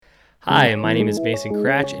Hi, my name is Mason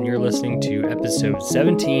Cratch, and you're listening to episode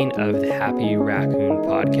 17 of the Happy Raccoon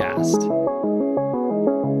podcast.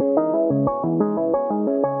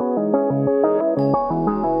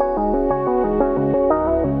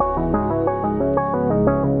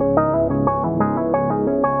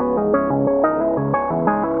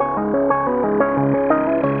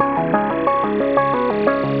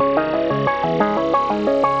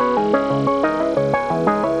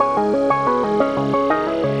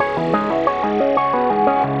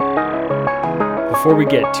 Before we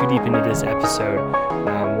get too deep into this episode,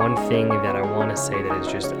 one thing that I want to say that is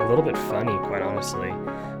just a little bit funny, quite honestly.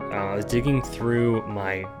 I was digging through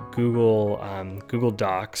my Google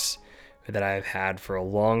Docs that I've had for a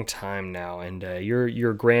long time now, and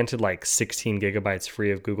you're granted like 16 gigabytes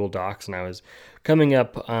free of Google Docs, and I was coming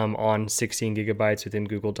up on 16 gigabytes within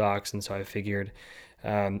Google Docs, and so I figured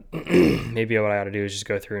maybe what I ought to do is just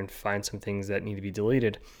go through and find some things that need to be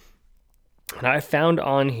deleted. And I found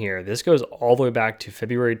on here, this goes all the way back to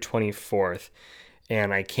February 24th,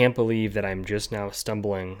 and I can't believe that I'm just now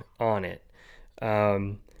stumbling on it.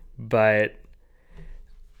 But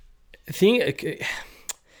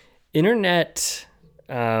internet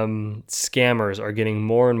scammers are getting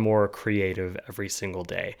more and more creative every single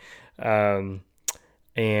day. And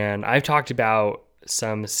I've talked about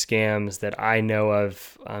some scams that I know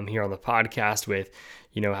of here on the podcast with,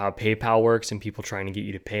 how PayPal works and people trying to get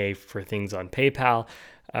you to pay for things on PayPal.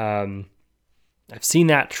 I've seen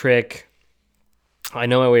that trick. I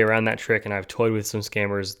know my way around that trick, and I've toyed with some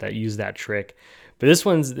scammers that use that trick. But this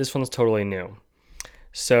one's totally new.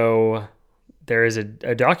 So there is a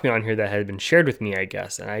document on here that had been shared with me, I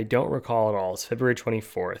guess, and I don't recall it all. It's February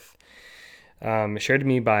 24th. Shared to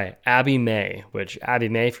me by Abby May, which Abby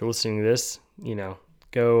May, if you're listening to this,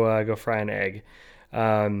 go fry an egg.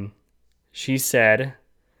 She said,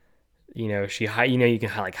 you can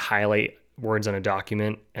highlight words on a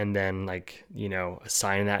document and then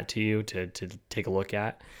assign that to you to take a look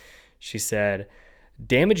at. She said,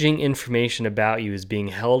 damaging information about you is being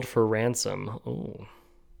held for ransom. Ooh.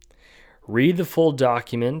 Read the full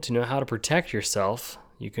document to know how to protect yourself.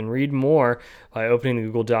 You can read more by opening the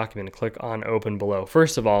Google document and click on open below.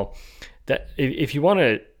 First of all, that if you want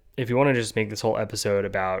to just make this whole episode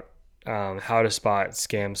about how to spot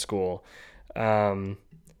scam school,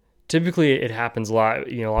 typically it happens a lot.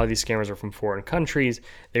 A lot of these scammers are from foreign countries.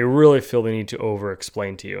 They really feel the need to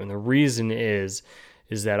over-explain to you. And the reason is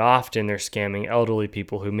that often they're scamming elderly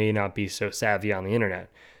people who may not be so savvy on the internet.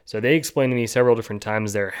 So they explained to me several different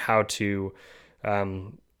times there how to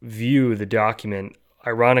view the document.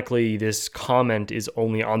 Ironically, this comment is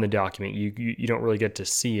only on the document. You don't really get to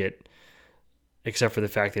see it except for the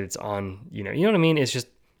fact that it's on, you know what I mean? It's just,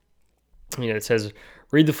 it says,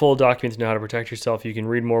 read the full document to know how to protect yourself. You can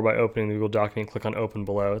read more by opening the Google document, click on open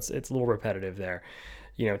below. It's a little repetitive there.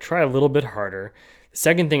 Try a little bit harder. The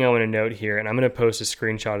second thing I want to note here, and I'm going to post a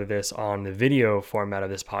screenshot of this on the video format of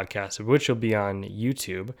this podcast, which will be on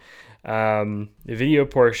YouTube. The video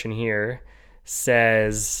portion here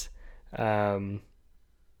says, it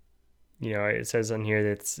says on here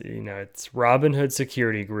that it's Robinhood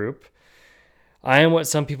Security Group. I am what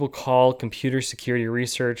some people call computer security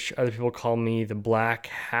research. Other people call me the black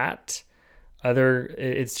hat.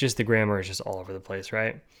 It's just the grammar is just all over the place,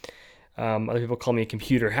 right? Other people call me a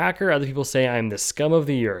computer hacker. Other people say I'm the scum of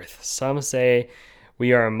the earth. Some say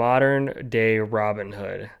we are a modern day Robin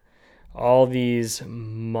Hood. All these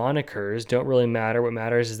monikers don't really matter. What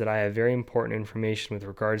matters is that I have very important information with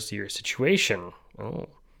regards to your situation. Oh.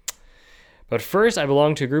 But first, I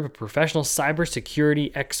belong to a group of professional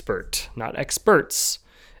cybersecurity expert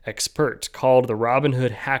called the Robin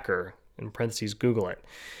Hood Hacker, in parentheses, Google it.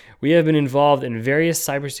 We have been involved in various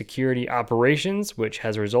cybersecurity operations, which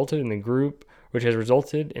has resulted in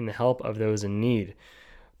the help of those in need.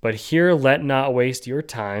 But here, let not waste your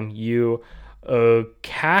time. You occasionally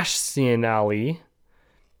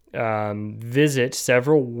visit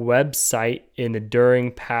several websites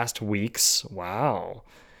during past weeks. Wow.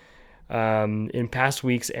 In past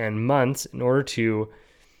weeks and months in order to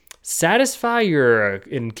satisfy your,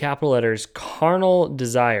 in capital letters, carnal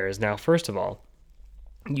desires. Now, first of all,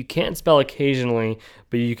 you can't spell occasionally,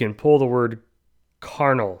 but you can pull the word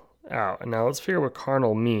carnal out. And now let's figure out what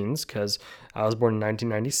carnal means, because I was born in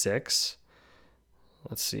 1996.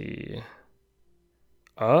 Let's see.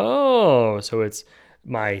 Oh, so it's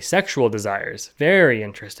my sexual desires. Very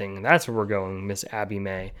interesting. That's where we're going, Miss Abby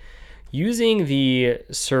May. Using the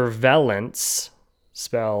surveillance,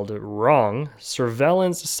 spelled wrong,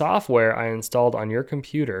 surveillance software I installed on your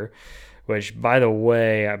computer, which, by the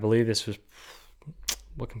way, I believe this was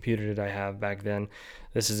what computer did I have back then?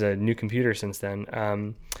 This is a new computer since then.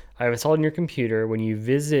 I have installed in your computer. When you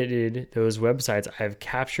visited those websites, I have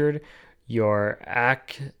captured your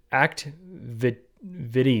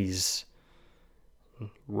activities.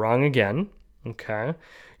 Wrong again. Okay.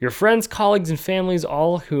 Your friends, colleagues, and families,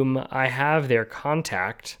 all whom I have their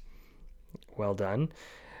contact. Well done.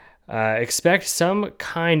 Expect some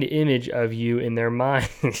kind image of you in their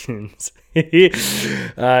minds.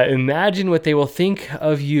 Imagine what they will think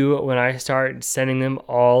of you when I start sending them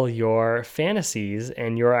all your fantasies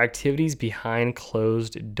and your activities behind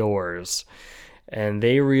closed doors, and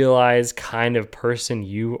they realize kind of person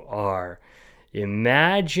you are.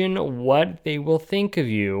 Imagine what they will think of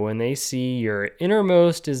you when they see your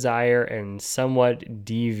innermost desire and somewhat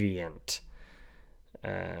deviant.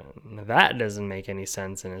 That doesn't make any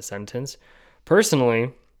sense in a sentence.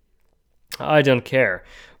 Personally, I don't care,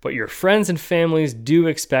 but your friends and families do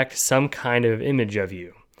expect some kind of image of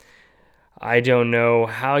you. I don't know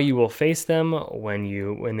how you will face them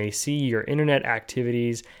when they see your internet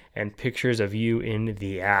activities and pictures of you in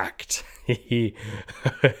the act.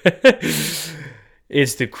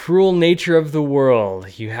 It's the cruel nature of the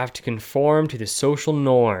world. You have to conform to the social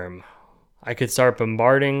norm. I could start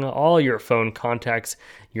bombarding all your phone contacts,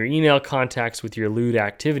 your email contacts with your lewd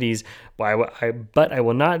activities, but I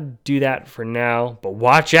will not do that for now. But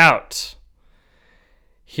watch out!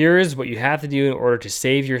 Here is what you have to do in order to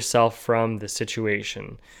save yourself from the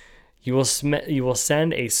situation. You will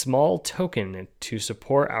send a small token to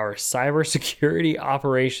support our cybersecurity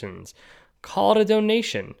operations. Call it a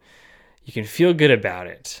donation. You can feel good about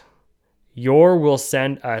it. Your will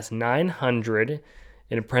send us 900,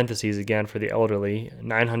 in parentheses again for the elderly,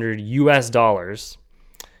 $900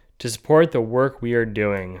 to support the work we are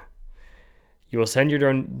doing. You will send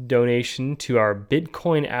your donation to our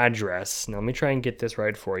Bitcoin address. Now let me try and get this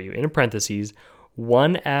right for you. In parentheses,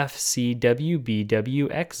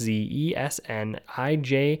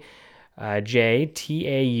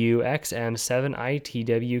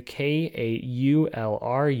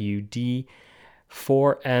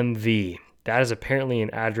 That is apparently an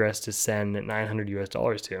address to send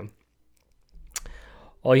 $900 to.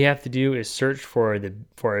 All you have to do is search for a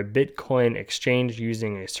Bitcoin exchange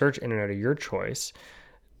using a search internet of your choice.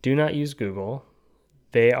 Do not use Google.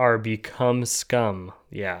 They are become scum.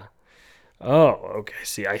 Yeah. Oh,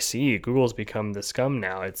 okay. I see. Google's become the scum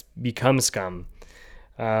now. It's become scum.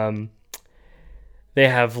 They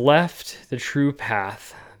have left the true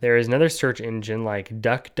path. There is another search engine like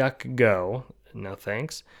DuckDuckGo. No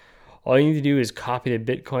thanks. All you need to do is copy the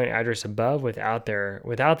Bitcoin address above without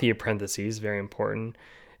the parentheses, very important,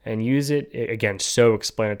 and use it. Again, so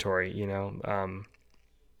explanatory, and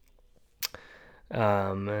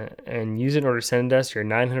use it in order to send us your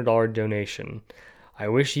 $900 donation. I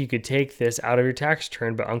wish you could take this out of your tax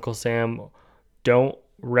return, but Uncle Sam don't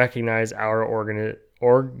recognize our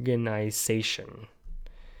organization.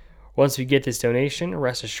 Once we get this donation,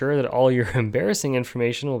 rest assured that all your embarrassing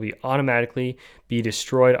information will automatically be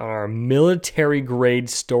destroyed on our military-grade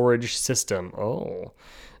storage system. Oh,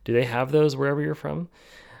 do they have those wherever you're from?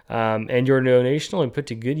 And your donation will be put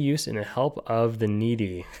to good use in the help of the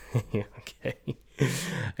needy. Okay.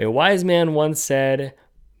 A wise man once said,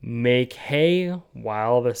 "Make hay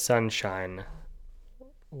while the sun shines."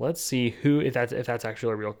 Let's see if that's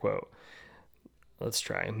actually a real quote. Let's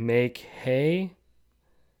try. Make hay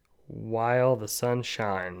while the sun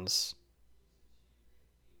shines.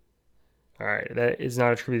 All right, that is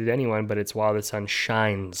not attributed to anyone, but it's while the sun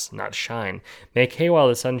shines, not shine. Make hay while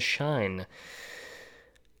the sun shine.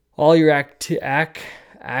 All your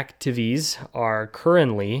activities are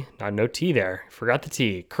currently, no T there, forgot the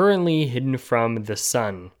T, currently hidden from the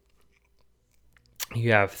sun.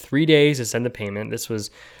 You have 3 days to send the payment. This was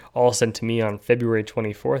all sent to me on February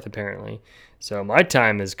 24th, apparently. So my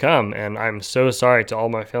time has come, and I'm so sorry to all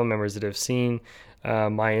my family members that have seen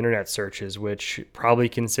my internet searches, which probably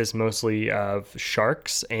consist mostly of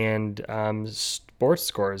sharks and sports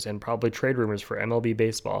scores and probably trade rumors for MLB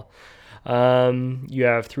baseball. You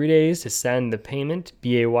have 3 days to send the payment.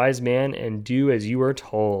 Be a wise man and do as you are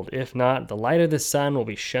told. If not, the light of the sun will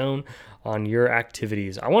be shown on your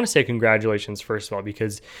activities. I want to say congratulations, first of all,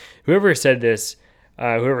 because whoever sent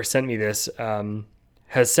me this,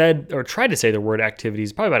 has said or tried to say the word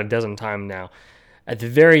activities probably about a dozen times now. At the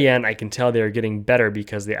very end, I can tell they're getting better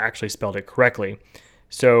because they actually spelled it correctly.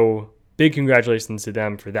 So big congratulations to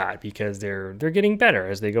them for that, because they're getting better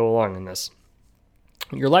as they go along in this.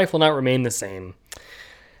 Your life will not remain the same.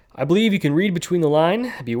 I believe you can read between the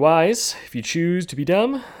line, be wise. If you choose to be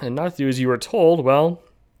dumb and not do as you are told, well,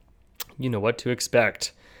 you know what to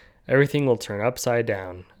expect. Everything will turn upside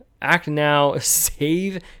down. Act now.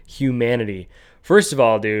 Save humanity. First of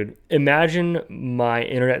all, dude, imagine my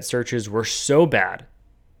internet searches were so bad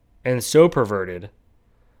and so perverted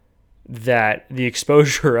that the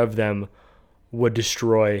exposure of them would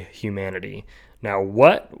destroy humanity. Now,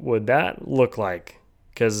 what would that look like?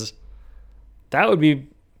 Because that would be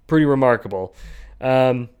pretty remarkable.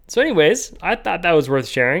 So anyways, I thought that was worth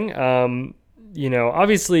sharing.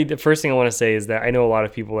 Obviously the first thing I want to say is that I know a lot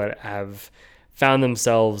of people that have found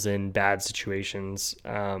themselves in bad situations,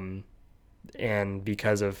 and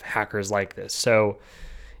because of hackers like this. So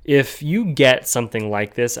if you get something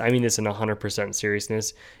like this, I mean this in 100%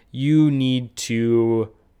 seriousness, you need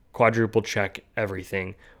to quadruple check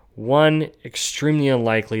everything. One, extremely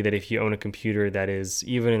unlikely that if you own a computer that is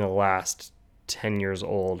even in the last 10 years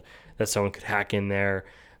old, that someone could hack in there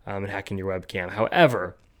and hack in your webcam.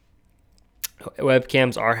 However,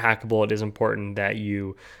 webcams are hackable. It is important that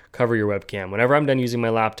you cover your webcam. Whenever I'm done using my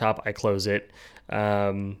laptop, I close it.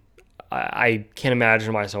 I can't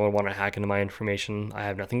imagine why someone would want to hack into my information. I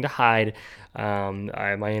have nothing to hide.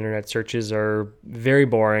 My internet searches are very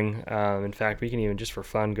boring. In fact, we can even just for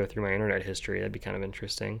fun go through my internet history. That'd be kind of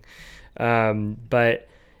interesting. But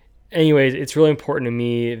anyways, it's really important to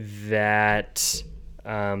me that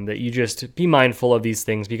that you just be mindful of these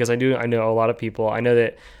things, because I know a lot of people. I know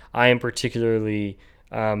that I am particularly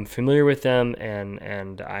familiar with them,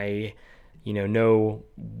 and I know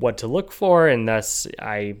what to look for, and thus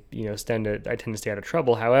I tend to stay out of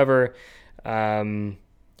trouble. However, I know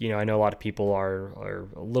a lot of people are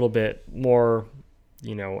a little bit more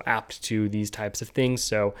apt to these types of things,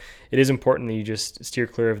 so it is important that you just steer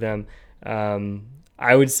clear of them.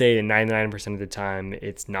 I would say that 99% of the time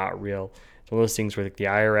it's not real. It's one of those things where the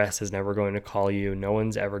IRS is never going to call you. No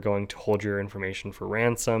one's ever going to hold your information for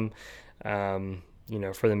ransom.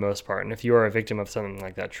 For the most part. And if you are a victim of something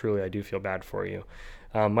like that, truly, I do feel bad for you.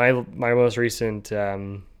 My most recent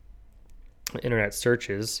internet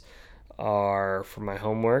searches are for my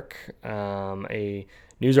homework, a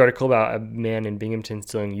news article about a man in Binghamton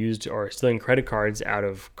stealing credit cards out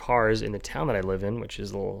of cars in the town that I live in, which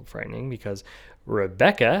is a little frightening because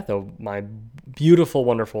Rebecca, my beautiful,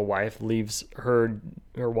 wonderful wife, leaves her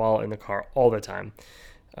wallet in the car all the time.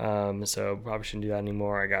 So probably shouldn't do that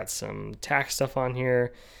anymore. I got some tax stuff on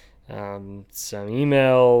here, some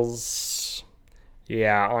emails.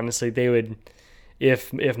 Yeah, honestly, they would,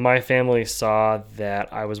 if my family saw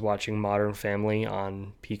that I was watching Modern Family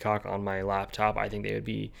on Peacock on my laptop, I think they would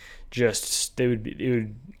be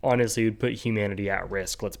it would put humanity at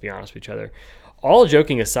risk. Let's be honest with each other. All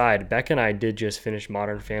joking aside, Becca and I did just finish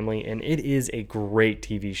Modern Family, and it is a great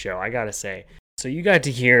TV show, I gotta say. So you got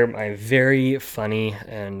to hear my very funny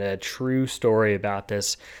and true story about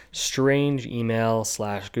this strange email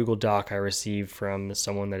 / Google Doc I received from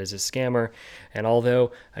someone that is a scammer. And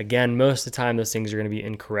although, again, most of the time those things are going to be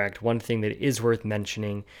incorrect, one thing that is worth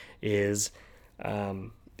mentioning is the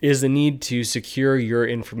need to secure your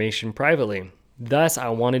information privately. Thus, I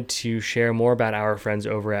wanted to share more about our friends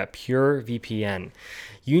over at PureVPN.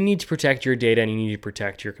 You need to protect your data and you need to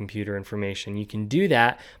protect your computer information. You can do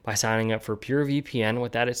that by signing up for PureVPN.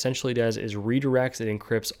 What that essentially does is redirects and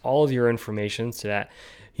encrypts all of your information so that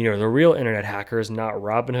the real internet hackers, not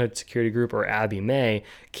Robinhood Security Group or Abby May,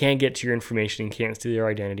 can't get to your information, can't steal your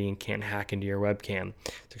identity, and can't hack into your webcam.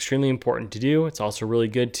 It's extremely important to do. It's also really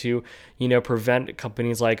good to, prevent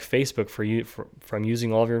companies like Facebook from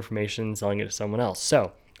using all of your information and selling it to someone else.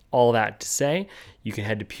 So, all that to say, you can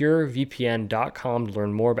head to purevpn.com to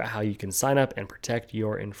learn more about how you can sign up and protect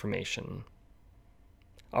your information.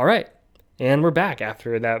 All right. And we're back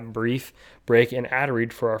after that brief break and ad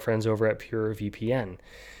read for our friends over at PureVPN.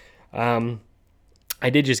 I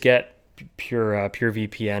did just get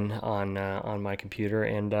PureVPN on my computer,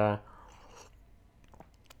 and don't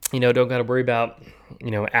got to worry about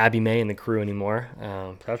Abby May and the crew anymore.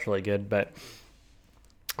 That's really good. But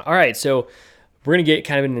all right, so we're going to get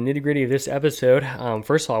kind of in the nitty-gritty of this episode.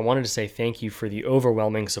 First of all, I wanted to say thank you for the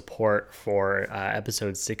overwhelming support for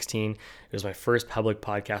episode 16. It was my first public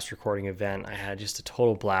podcast recording event. I had just a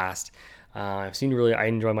total blast. I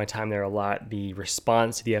enjoyed my time there a lot. The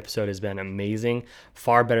response to the episode has been amazing,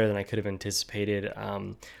 far better than I could have anticipated,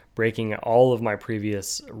 breaking all of my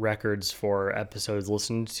previous records for episodes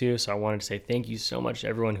listened to. So I wanted to say thank you so much to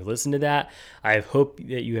everyone who listened to that. I hope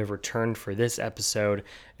that you have returned for this episode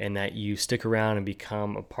and that you stick around and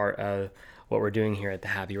become a part of what we're doing here at the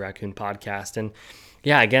Happy Raccoon podcast. And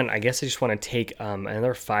yeah, again, I guess I just want to take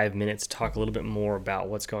another 5 minutes to talk a little bit more about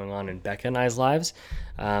what's going on in Becca and I's lives,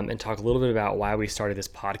 and talk a little bit about why we started this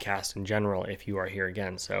podcast in general, if you are here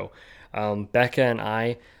again. So Becca and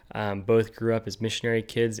I Both grew up as missionary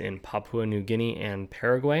kids in Papua New Guinea and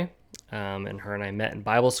Paraguay. And her and I met in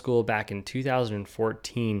Bible school back in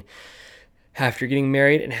 2014. After getting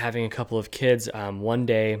married and having a couple of kids, one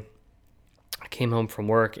day I came home from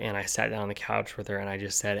work and I sat down on the couch with her and I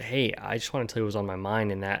just said, "Hey, I just want to tell you what was on my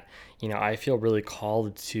mind, and that, I feel really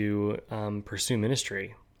called to pursue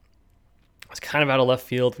ministry." It's kind of out of left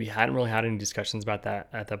field. We hadn't really had any discussions about that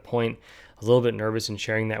at that point. I was a little bit nervous in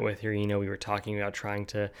sharing that with her. We were talking about trying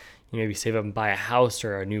to maybe save up and buy a house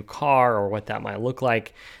or a new car or what that might look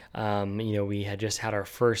like. We had just had our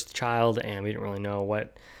first child and we didn't really know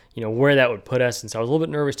where that would put us. And so I was a little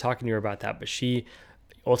bit nervous talking to her about that, but she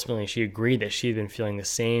agreed that she had been feeling the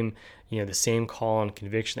same call and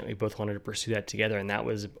conviction that we both wanted to pursue that together. And that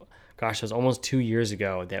was, it was almost 2 years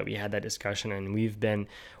ago that we had that discussion, and we've been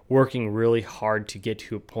working really hard to get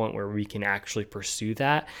to a point where we can actually pursue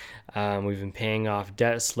that. We've been paying off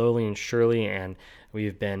debt slowly and surely, and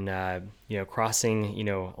we've been, crossing,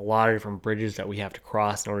 a lot of different bridges that we have to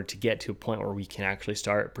cross in order to get to a point where we can actually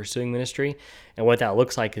start pursuing ministry. And what that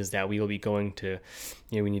looks like is that we will be going to,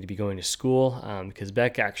 we need to be going to school, because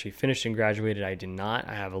Beck actually finished and graduated. I did not.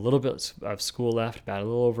 I have a little bit of school left, about a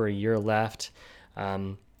little over a year left.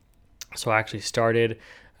 So I actually started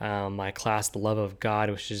my class, The Love of God,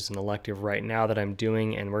 which is an elective right now that I'm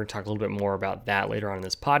doing, and we're going to talk a little bit more about that later on in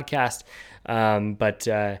this podcast.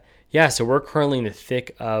 So we're currently in the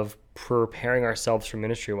thick of preparing ourselves for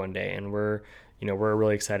ministry one day, and we're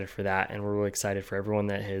really excited for that, and we're really excited for everyone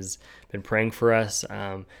that has been praying for us.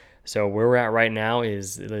 So where we're at right now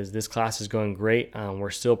is this class is going great. We're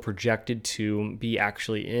still projected to be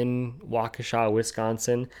actually in Waukesha,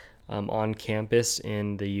 Wisconsin, on campus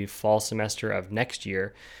in the fall semester of next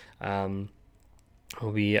year.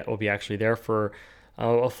 We'll be actually there for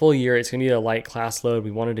a full year. It's going to be a light class load.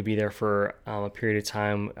 We wanted to be there for a period of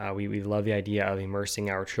time. We love the idea of immersing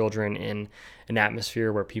our children in an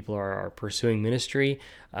atmosphere where people are pursuing ministry.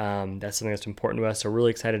 That's something that's important to us. So we're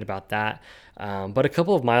really excited about that. But a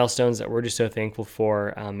couple of milestones that we're just so thankful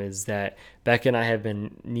for is that Becca and I have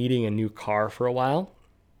been needing a new car for a while.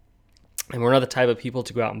 And we're not the type of people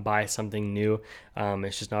to go out and buy something new.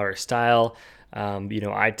 It's just not our style.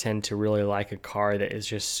 I tend to really like a car that is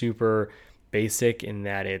just super basic in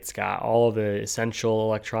that it's got all of the essential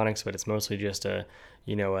electronics, but it's mostly just an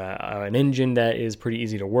engine that is pretty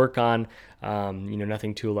easy to work on.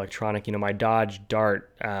 Nothing too electronic. My Dodge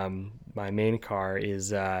Dart, my main car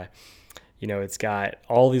is, it's got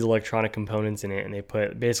all these electronic components in it, and they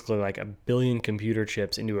put basically like 1 billion computer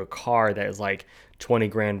chips into a car that is like 20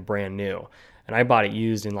 grand brand new. And I bought it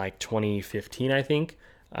used in like 2015, I think.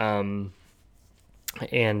 And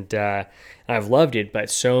I've loved it,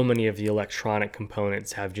 but so many of the electronic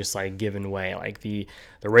components have just like given way. Like the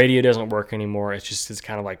radio doesn't work anymore. It's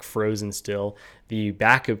kind of like frozen still. The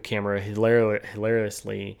backup camera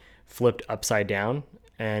hilariously flipped upside down.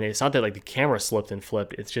 And it's not that like the camera slipped and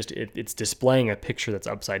flipped. It's just it's displaying a picture that's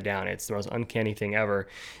upside down. It's the most uncanny thing ever.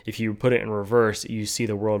 If you put it in reverse, you see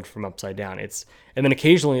the world from upside down. And then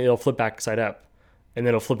occasionally it'll flip back side up, and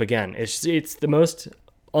then it'll flip again. It's the most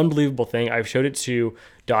unbelievable thing. I've showed it to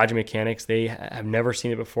Dodge mechanics. They have never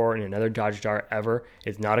seen it before in another Dodge Dart ever.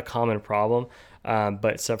 It's not a common problem.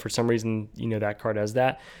 But for some reason, that car does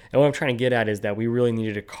that. And what I'm trying to get at is that we really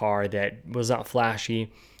needed a car that was not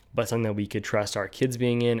flashy, but something that we could trust our kids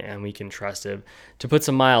being in, and we can trust it to put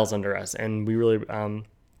some miles under us. And we really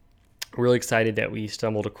excited that we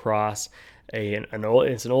stumbled across it's an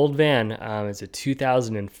old van. It's a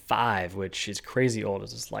 2005, which is crazy old.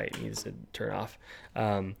 As this light needs to turn off.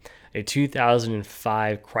 A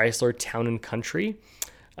 2005 Chrysler Town & Country.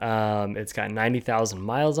 It's got 90,000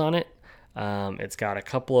 miles on it. It's got a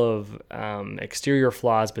couple of exterior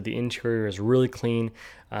flaws, but the interior is really clean.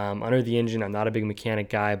 Under the engine, I'm not a big mechanic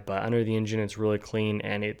guy, but under the engine, it's really clean,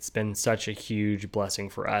 and it's been such a huge blessing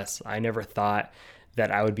for us. I never thought that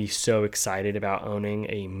I would be so excited about owning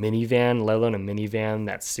a minivan, let alone a minivan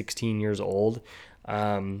that's 16 years old.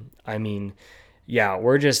 We're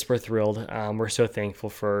thrilled. We're so thankful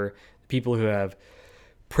for people who have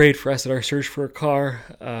prayed for us in our search for a car,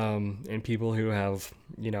 and people who have,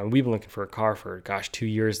 we've been looking for a car for, 2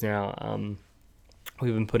 years now.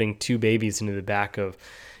 We've been putting 2 babies into the back of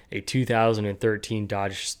a 2013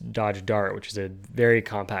 Dodge Dart, which is a very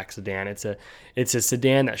compact sedan. It's a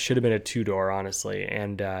sedan that should have been a 2-door, honestly.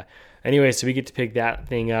 And so we get to pick that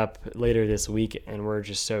thing up later this week, and we're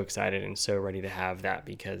just so excited and so ready to have that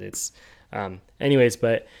because it's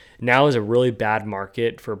but now is a really bad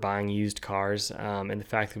market for buying used cars. And the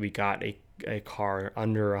fact that we got a car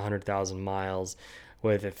under 100,000 miles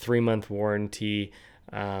with a 3-month warranty,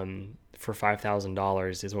 for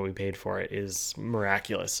 $5,000 is what we paid for it is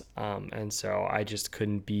miraculous. And so I just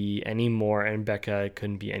couldn't be any more, and Becca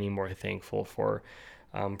couldn't be any more thankful for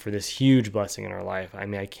this huge blessing in our life. I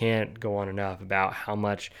mean, I can't go on enough about how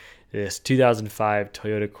much this 2005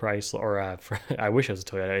 Toyota Chrysler, or I wish it was a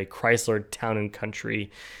Toyota, a Chrysler Town and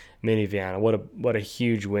Country minivan. What a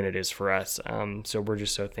huge win it is for us. So we're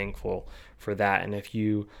just so thankful for that. And if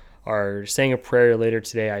you are saying a prayer later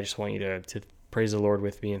today, I just want you to praise the Lord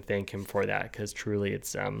with me and thank Him for that, because truly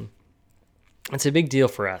it's a big deal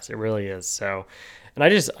for us. It really is. So,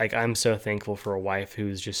 and I'm so thankful for a wife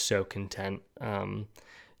who's just so content.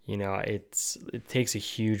 It takes a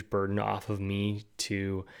huge burden off of me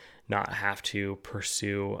to not have to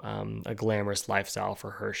pursue a glamorous lifestyle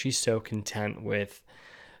for her. She's so content with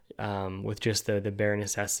just the bare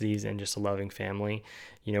necessities and just a loving family.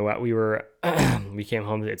 You know what, we came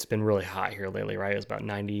home, it's been really hot here lately, right? It was about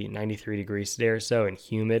 93 degrees today or so, and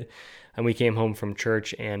humid. And we came home from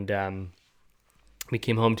church, and we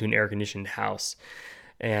came home to an air conditioned house.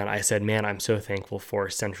 And I said, man, I'm so thankful for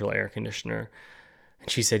a central air conditioner. And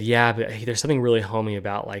she said, yeah, but hey, there's something really homey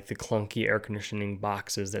about like the clunky air conditioning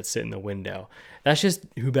boxes that sit in the window. That's just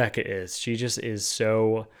who Becca is. She just is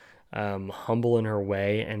so humble in her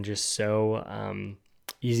way, and just so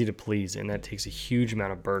easy to please. And that takes a huge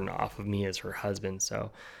amount of burden off of me as her husband.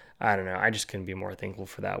 So I don't know. I just couldn't be more thankful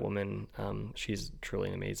for that woman. She's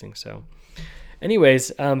truly amazing. So anyways,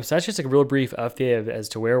 so that's just a real brief update as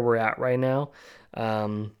to where we're at right now.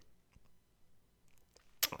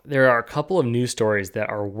 There are a couple of news stories that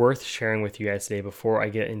are worth sharing with you guys today before I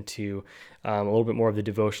get into a little bit more of the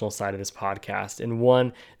devotional side of this podcast. And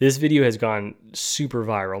one, this video has gone super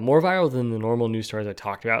viral, more viral than the normal news stories I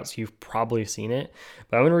talked about, so you've probably seen it.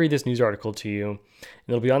 But I'm going to read this news article to you, and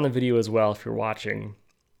it'll be on the video as well if you're watching.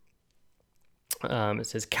 It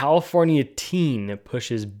says, California teen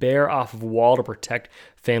pushes bear off of wall to protect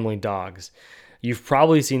family dogs. You've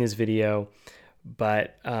probably seen this video,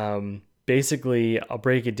 but basically, I'll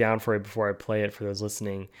break it down for you before I play it for those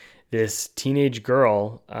listening. This teenage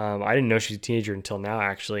girl, I didn't know she's a teenager until now,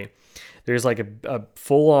 actually. There's like a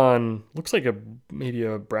full-on, looks like maybe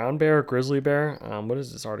a brown bear, grizzly bear. What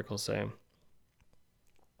does this article say?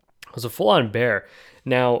 It was a full-on bear.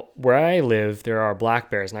 Now, where I live, there are black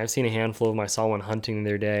bears, and I've seen a handful of them. I saw one hunting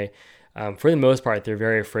the other day. For the most part, they're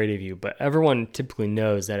very afraid of you, but everyone typically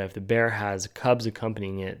knows that if the bear has cubs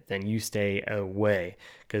accompanying it, then you stay away,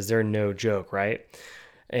 because they're no joke, right?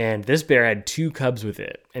 And this bear had 2 cubs with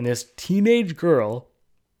it, and this teenage girl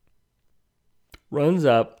runs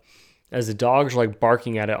up as the dogs are like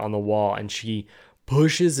barking at it on the wall, and she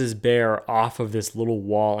pushes this bear off of this little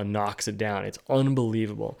wall and knocks it down. It's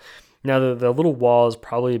unbelievable. Now, the little wall is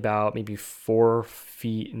probably about maybe 4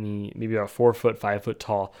 feet, maybe about 4 foot, 5 foot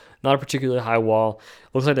tall. Not a particularly high wall.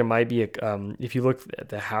 Looks like there might be if you look at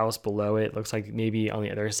the house below it, looks like maybe on the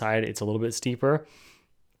other side it's a little bit steeper.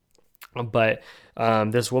 But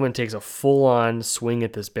this woman takes a full-on swing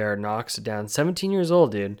at this bear, knocks it down. 17 years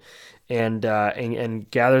old, dude, and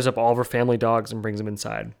gathers up all of her family dogs and brings them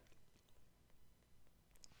inside.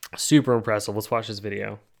 Super impressive. Let's watch this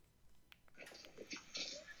video.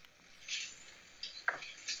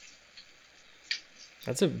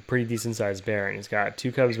 That's a pretty decent sized bear, and he's got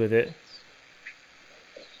 2 cubs with it.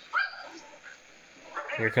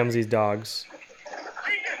 Here comes these dogs.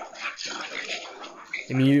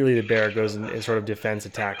 Immediately the bear goes in sort of defense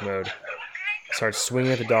attack mode. Starts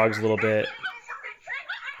swinging at the dogs a little bit.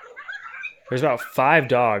 There's about 5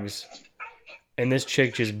 dogs, and this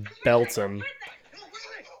chick just belts them.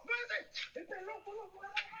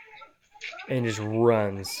 And just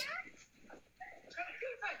runs.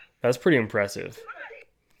 That's pretty impressive.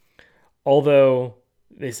 Although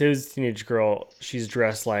they say this teenage girl, she's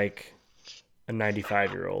dressed like a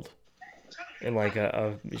 95-year-old. And like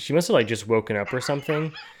she must have like just woken up or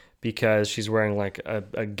something, because she's wearing like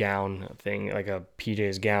a gown thing, like a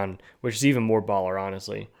PJ's gown, which is even more baller,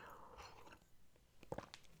 honestly.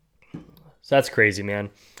 So that's crazy,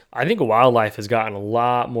 man. I think wildlife has gotten a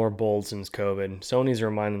lot more bold since COVID. Someone needs to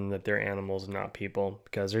remind them that they're animals and not people,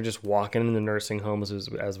 because they're just walking in the nursing homes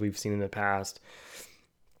as we've seen in the past.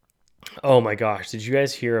 Oh my gosh, did you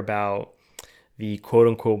guys hear about the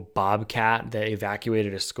quote-unquote bobcat that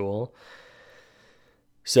evacuated a school?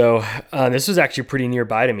 So this was actually pretty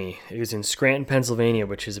nearby to me. It was in Scranton, Pennsylvania,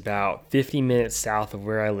 which is about 50 minutes south of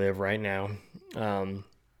where I live right now.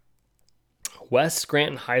 West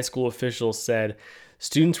Scranton High School officials said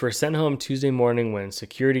students were sent home Tuesday morning when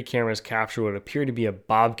security cameras captured what appeared to be a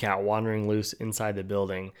bobcat wandering loose inside the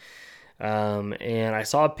building. And I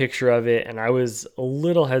saw a picture of it, and I was a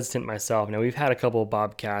little hesitant myself. Now, we've had a couple of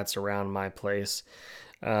bobcats around my place,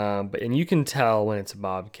 And you can tell when it's a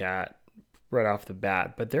bobcat right off the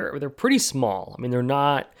bat, but they're pretty small. I mean, they're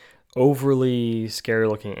not overly scary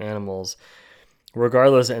looking animals.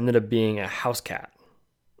 Regardless, it ended up being a house cat.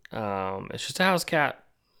 It's just a house cat,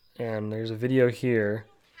 and there's a video here.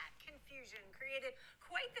 Cat confusion created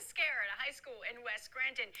quite the scare at a high school in West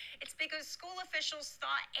Scranton. It's because school officials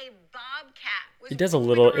thought a bobcat was It does a roaming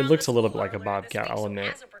little. It around looks the a little bit school like a earlier this bobcat, week. I'll So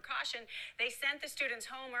admit. as a precaution, they sent the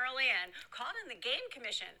students home early and called in the game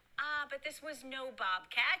commission. But this was no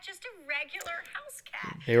bobcat, just a regular house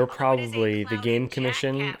cat. They were Although it is a probably the game clouded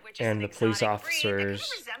commission cat, which is and an the police exotic breed that kind of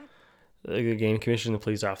officers. resembles The game commission and the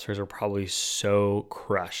police officers were probably so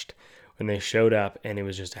crushed when they showed up and it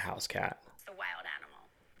was just a house cat. the wild animal.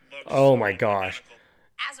 Oh my gosh.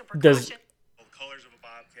 As a Does precaution, colors of a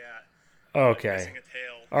bobcat. okay. Missing a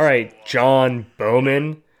tail. All right, John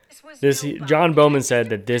Bowman. this was no John bobcat, Bowman said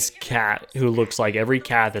just a that this regular cat, house who cat. looks like every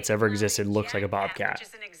cat that's ever existed, looks like a Jet bobcat. which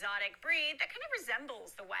is an exotic breed that kind of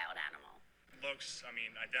resembles the wild animal. Looks,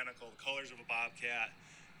 identical. The colors of a bobcat.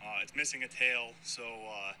 It's missing a tail, so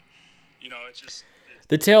it's just.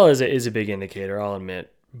 The tail is a big indicator, I'll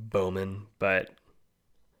admit, Bowman. But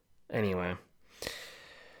anyway.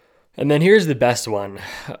 And then here's the best one.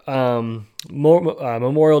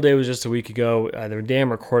 Memorial Day was just a week ago. The day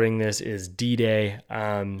I'm recording this is D-Day.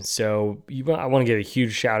 I want to give a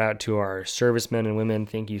huge shout out to our servicemen and women.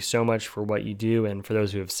 Thank you so much for what you do and for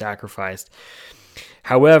those who have sacrificed.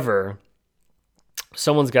 However,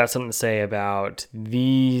 someone's got something to say about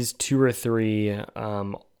these 2 or 3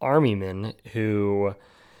 army men who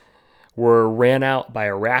were ran out by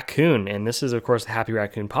a raccoon. And this is, of course, the Happy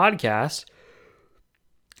Raccoon podcast.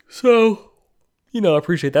 So, I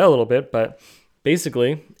appreciate that a little bit, but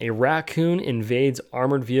basically, a raccoon invades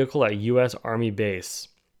armored vehicle at U.S. Army base.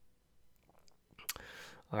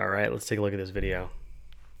 All right, let's take a look at this video.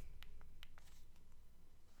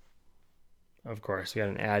 Of course, we got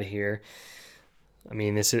an ad here.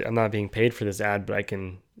 I'm not being paid for this ad, but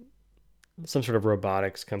some sort of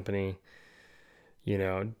robotics company,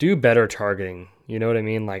 do better targeting. You know what I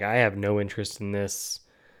mean? Like, I have no interest in this.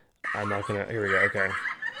 I'm not going to, here we go, okay.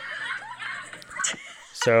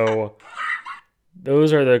 So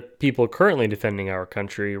those are the people currently defending our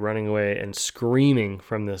country, running away and screaming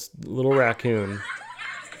from this little raccoon.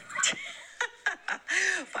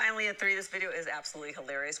 Finally at 3, this video is absolutely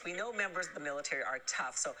hilarious. We know members of the military are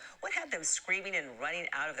tough, so what had them screaming and running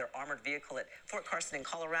out of their armored vehicle at Fort Carson in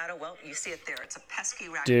Colorado? Well, you see it there. It's a pesky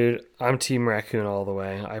raccoon. Dude, I'm Team Raccoon all the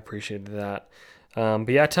way. I appreciate that. But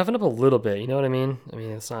yeah, toughen up a little bit. You know what I mean?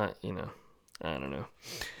 It's not, I don't know.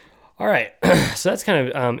 All right, so that's kind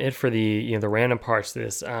of it for the the random parts of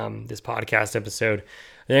this this podcast episode.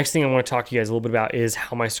 The next thing I want to talk to you guys a little bit about is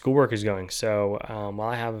how my schoolwork is going. So while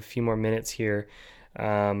I have a few more minutes here,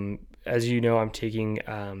 as you know, I'm taking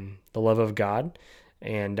the Love of God,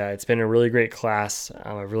 and it's been a really great class.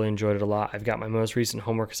 I've really enjoyed it a lot. I've got my most recent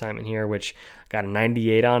homework assignment here, which I got a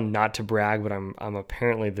 98 on. Not to brag, but I'm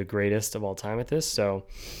apparently the greatest of all time at this. So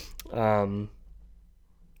I'm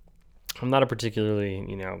not a particularly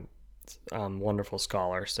wonderful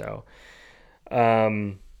scholar. So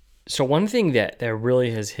one thing that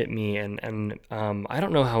really has hit me, and I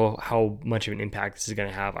don't know how much of an impact this is going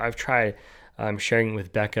to have. I've tried sharing it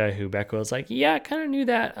with Becca, who Becca was like, yeah, I kind of knew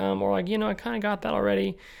that, or like, I kind of got that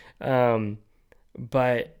already.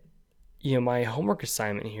 But my homework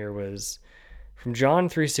assignment here was from John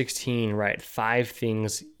 3:16, right? 5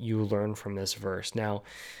 things you learn from this verse. Now,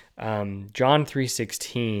 John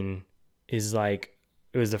 3:16 is like,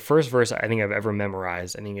 it was the first verse I think I've ever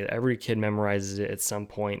memorized. I think every kid memorizes it at some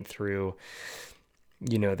point through,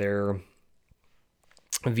 their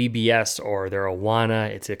VBS or their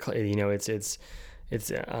Awana. If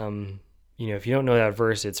you don't know that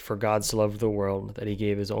verse, it's for God so loved the world that he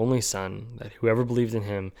gave his only son, that whoever believes in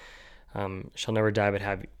him shall never die but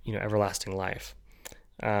have everlasting life.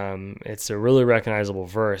 It's a really recognizable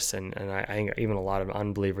verse, and I think even a lot of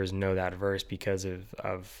unbelievers know that verse because of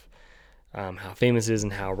how famous it is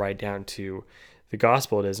and how right down to the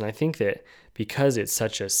gospel it is. And I think that because it's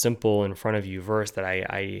such a simple in front of you verse that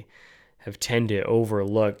I have tended to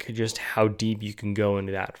overlook just how deep you can go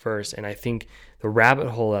into that verse. And I think the rabbit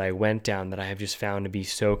hole that I went down that I have just found to be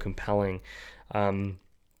so compelling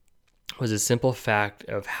was a simple fact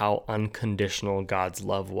of how unconditional God's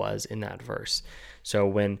love was in that verse. So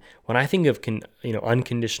when I think of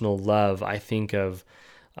unconditional love, I think of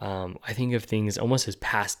things almost as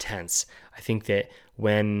past tense. I think that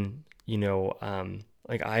when,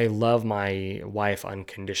 like I love my wife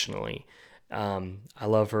unconditionally. I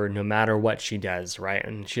love her no matter what she does, right?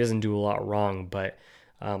 And she doesn't do a lot wrong, but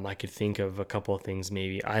I could think of a couple of things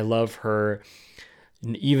maybe. I love her,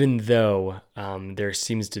 even though there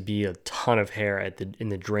seems to be a ton of hair in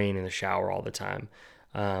the drain in the shower all the time,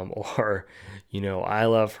 or I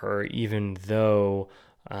love her even though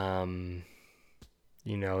the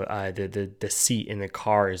seat in the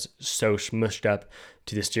car is so smushed up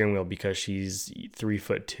to the steering wheel because she's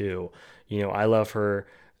 3'2". I love her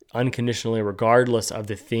unconditionally, regardless of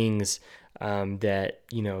the things that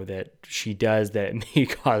she does that may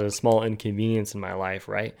cause a small inconvenience in my life,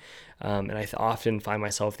 right? And I often find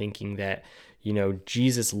myself thinking that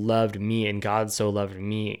Jesus loved me and God so loved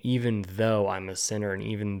me, even though I'm a sinner and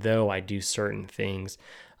even though I do certain things.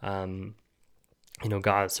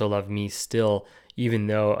 God so loved me still, even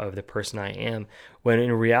though of the person I am. When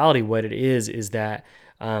in reality, what it is that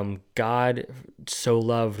God so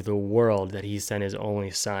loved the world that he sent his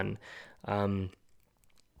only son.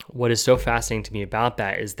 What is so fascinating to me about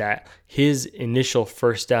that is that his initial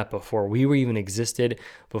first step before we were even existed,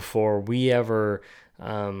 before we ever,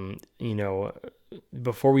 before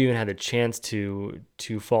we even had the chance to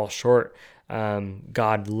fall short,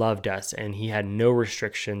 God loved us, and he had no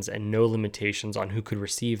restrictions and no limitations on who could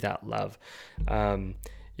receive that love.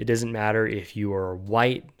 It doesn't matter if you are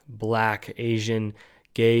white, black, Asian,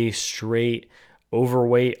 gay, straight,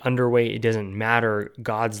 overweight, underweight, it doesn't matter.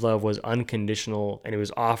 God's love was unconditional and it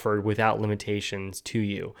was offered without limitations to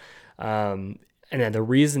you. And the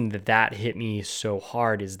reason that hit me so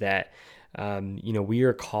hard is that, we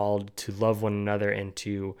are called to love one another and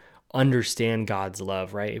to understand God's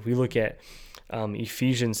love, right? If we look at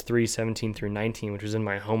Ephesians 3:17-19, which was in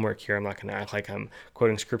my homework here, I'm not going to act like I'm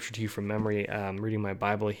quoting scripture to you from memory. Reading my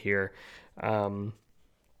Bible here.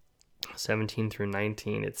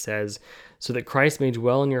 17-19, it says, "So that Christ may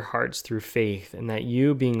dwell in your hearts through faith, and that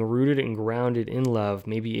you, being rooted and grounded in love,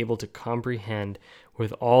 may be able to comprehend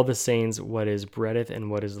with all the saints what is breadth and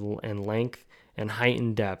what is and length and height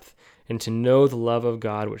and depth, and to know the love of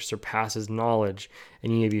God which surpasses knowledge,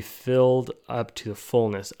 and you may be filled up to the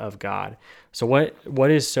fullness of God." So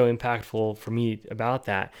what is so impactful for me about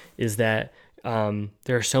that is that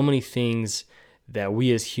there are so many things that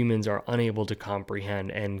we as humans are unable to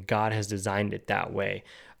comprehend, and God has designed it that way.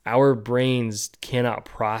 Our brains cannot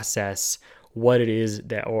process what it is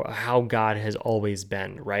that, or how God has always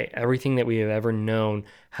been, right? Everything that we have ever known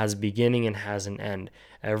has a beginning and has an end.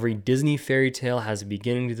 Every Disney fairy tale has a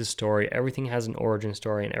beginning to the story. Everything has an origin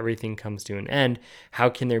story, and everything comes to an end. How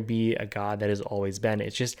can there be a God that has always been?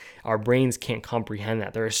 It's just our brains can't comprehend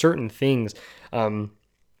that. There are certain things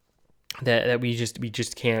that we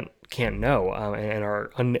just can't know, and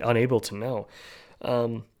are unable to know.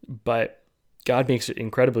 But God makes it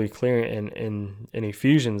incredibly clear in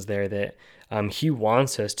Ephesians there that he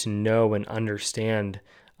wants us to know and understand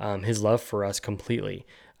his love for us completely.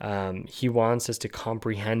 He wants us to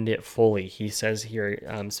comprehend it fully. He says here,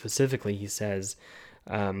 specifically, he says,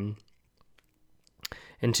 and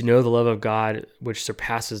to know the love of God which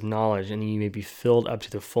surpasses knowledge, and you may be filled up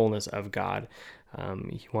to the fullness of God.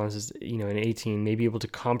 He wants us, in 18, may be able to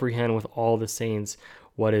comprehend with all the saints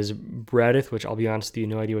what is breadth, which I'll be honest with you,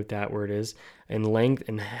 no idea what that word is, and length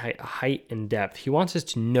and height and depth. He wants us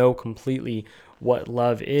to know completely what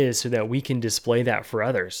love is so that we can display that for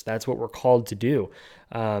others. That's what we're called to do.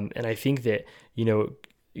 And I think that,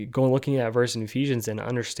 looking at that verse in Ephesians and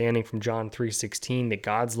understanding from John 3:16 that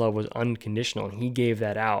God's love was unconditional and he gave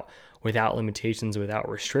that out without limitations, without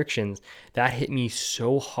restrictions, that hit me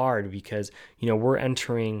so hard because,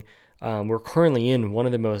 we're currently in one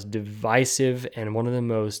of the most divisive and one of the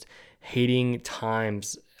most hating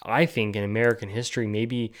times, I think, in American history,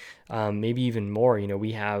 maybe even more.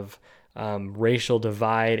 We have racial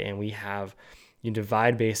divide, and we have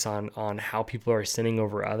divide based on how people are sinning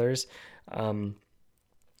over others. Are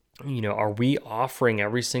we offering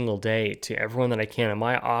every single day to everyone that I can? Am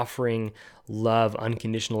I offering love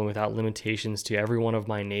unconditional and without limitations to every one of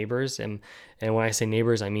my neighbors? And when I say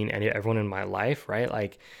neighbors, I mean everyone in my life, right?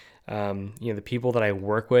 Like, the people that I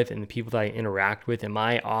work with and the people that I interact with, am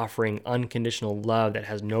I offering unconditional love that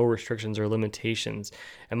has no restrictions or limitations?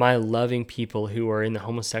 Am I loving people who are in the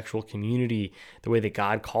homosexual community the way that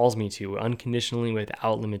God calls me to, unconditionally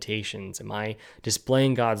without limitations? Am I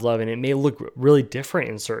displaying God's love? And it may look really different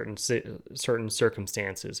in certain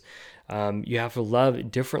circumstances. You have to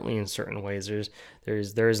love differently in certain ways.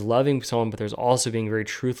 There's loving someone, but there's also being very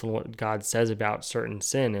truthful in what God says about certain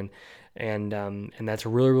sin, and that's a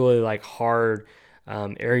really, really like hard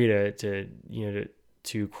area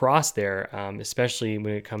to cross there, especially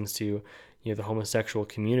when it comes to the homosexual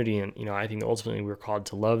community. And I think ultimately we're called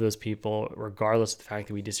to love those people regardless of the fact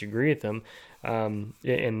that we disagree with them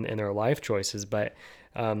in their life choices. But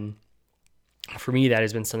for me, that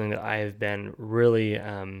has been something that I have been really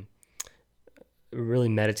really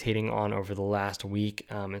meditating on over the last week.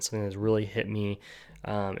 It's something that's really hit me.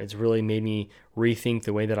 It's really made me rethink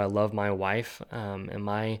the way that I love my wife.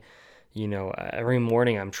 Every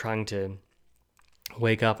morning I'm trying to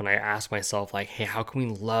wake up and I ask myself, like, hey, how can we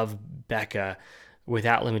love Becca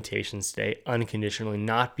without limitations today, unconditionally,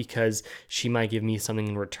 not because she might give me something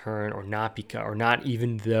in return, or not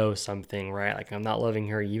even though something, right? Like, I'm not loving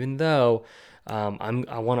her even though I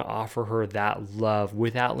want to offer her that love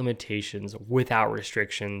without limitations, without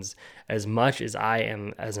restrictions, as much as I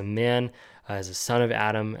am, as a man, as a son of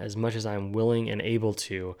Adam, as much as I'm willing and able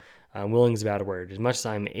to. Willing is a bad word. As much as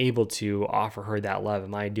I'm able to offer her that love,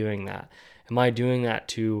 am I doing that? Am I doing that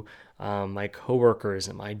to my coworkers?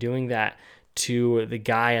 Am I doing that to the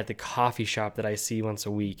guy at the coffee shop that I see once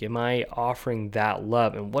a week? Am I offering that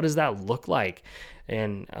love? And what does that look like?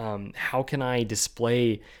 And how can I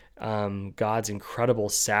display God's incredible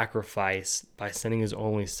sacrifice by sending his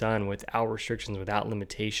only son without restrictions, without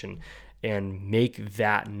limitation, and make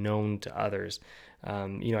that known to others?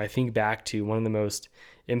 I think back to one of the most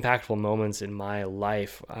impactful moments in my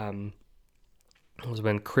life was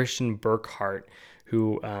when Christian Burkhart,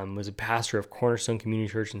 who was a pastor of Cornerstone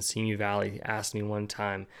Community Church in Simi Valley, asked me one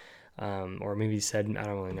time, or maybe he said, I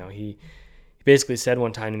don't really know. He basically said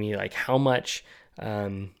one time to me, like, how much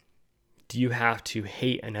do you have to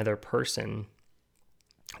hate another person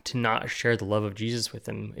to not share the love of Jesus with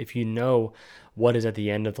them if you know what is at the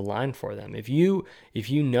end of the line for them? If you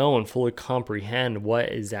know and fully comprehend what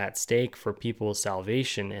is at stake for people's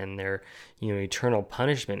salvation and their eternal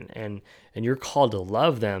punishment, and you're called to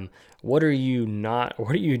love them, what are you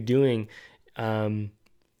doing to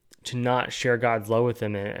not share God's love with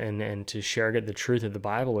them, and to share the truth of the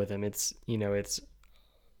Bible with them? It's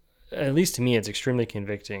at least to me, it's extremely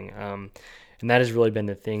convicting, and that has really been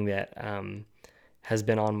the thing that has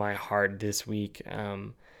been on my heart this week.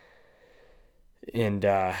 I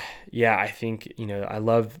think, I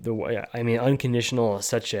love the way, unconditional is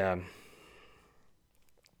such a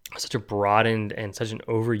broadened and such an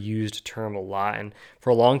overused term a lot. And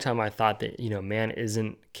for a long time, I thought that, man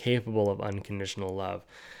isn't capable of unconditional love.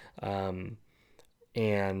 The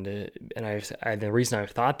reason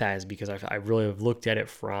I've thought that is because I really have looked at it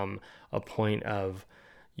from a point of,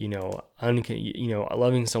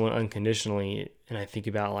 loving someone unconditionally. And I think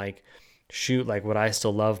about, like, shoot, like, would I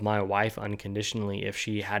still love my wife unconditionally if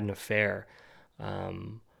she had an affair?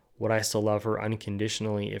 Would I still love her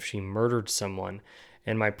unconditionally if she murdered someone?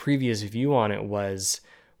 And my previous view on it was,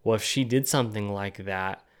 well, if she did something like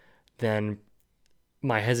that, then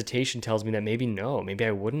my hesitation tells me that maybe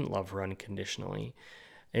I wouldn't love her unconditionally.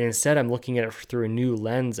 And instead, I'm looking at it through a new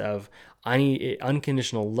lens of, I need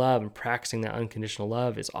unconditional love, and practicing that unconditional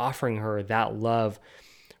love is offering her that love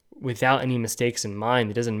without any mistakes in mind.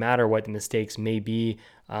 It doesn't matter what the mistakes may be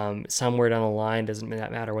somewhere down the line. It doesn't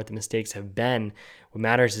matter what the mistakes have been. What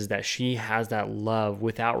matters is that she has that love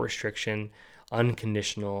without restriction,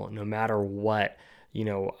 unconditional, no matter what.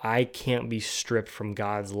 I can't be stripped from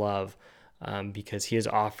God's love because he has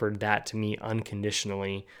offered that to me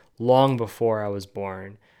unconditionally long before I was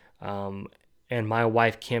born. And my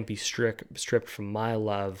wife can't be stripped from my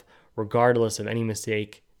love regardless of any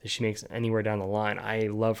mistake that she makes anywhere down the line. I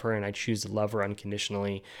love her, and I choose to love her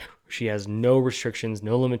unconditionally. She has no restrictions,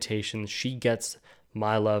 no limitations. She gets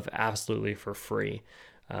my love absolutely for free.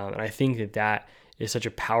 And I think that is such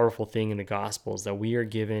a powerful thing in the Gospels, that we are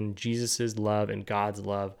given Jesus's love and God's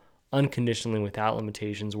love unconditionally, without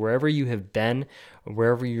limitations. Wherever you have been,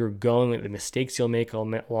 wherever you're going, the mistakes you'll make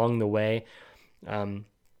along the way,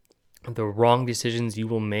 the wrong decisions you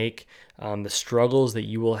will make, the struggles that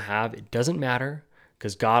you will have, it doesn't matter,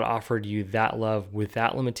 because God offered you that love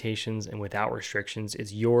without limitations and without restrictions.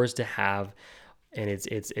 It's yours to have, and it's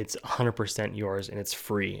 100% yours, and it's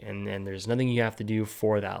free, and there's nothing you have to do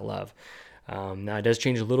for that love. Now, it does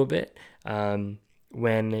change a little bit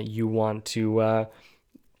when you want to.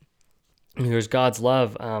 There's God's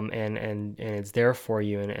love, and it's there for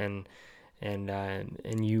you, and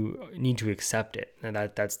you need to accept it. And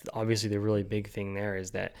that's obviously the really big thing there,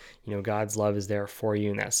 is that God's love is there for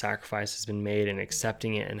you, and that sacrifice has been made, and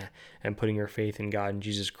accepting it and putting your faith in God and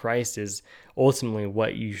Jesus Christ is ultimately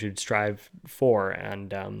what you should strive for,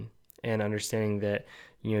 and understanding that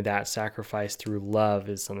that sacrifice through love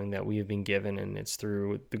is something that we have been given, and it's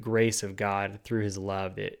through the grace of God, through his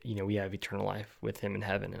love, that we have eternal life with him in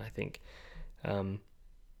heaven. And I think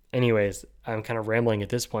anyways, I'm kind of rambling at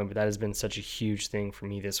this point, but that has been such a huge thing for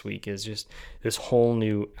me this week, is just this whole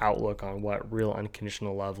new outlook on what real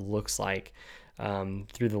unconditional love looks like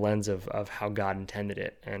through the lens of how God intended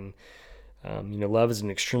it. And love is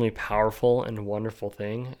an extremely powerful and wonderful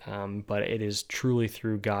thing, but it is truly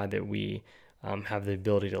through God that we have the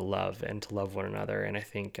ability to love and to love one another. And I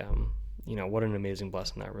think, what an amazing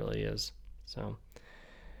blessing that really is. So,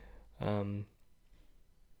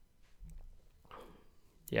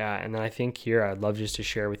 yeah. And then I think here I'd love just to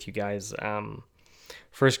share with you guys 1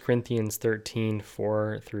 Corinthians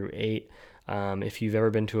 13:4-8. If you've ever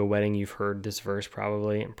been to a wedding, you've heard this verse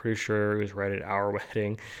probably. I'm pretty sure it was read at our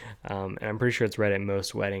wedding, and I'm pretty sure it's read at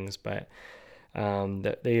most weddings. But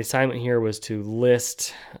the assignment here was to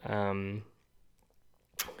list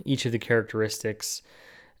each of the characteristics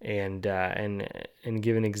and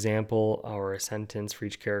give an example or a sentence for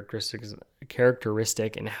each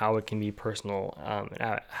characteristic and how it can be personal,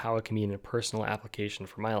 how it can be in a personal application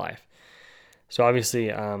for my life. So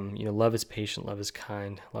obviously, love is patient, love is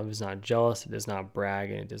kind, love is not jealous, it does not brag,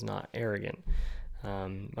 and it is not arrogant.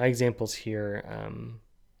 My examples here,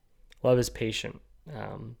 love is patient.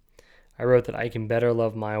 I wrote that I can better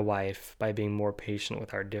love my wife by being more patient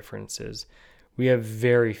with our differences. We have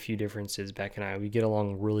very few differences, Beck and I. We get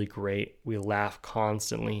along really great. We laugh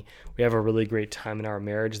constantly. We have a really great time in our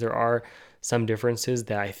marriage. There are some differences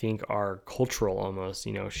that I think are cultural almost.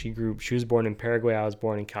 She was born in Paraguay. I was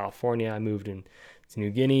born in California. I moved to New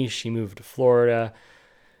Guinea. She moved to Florida,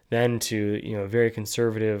 then to a very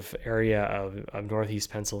conservative area of Northeast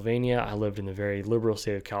Pennsylvania. I lived in the very liberal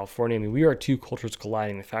state of California. I mean, we are two cultures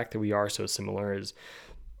colliding. The fact that we are so similar is,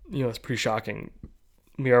 it's pretty shocking.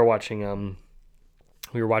 We were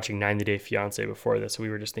watching 90 Day Fiancé before this, so we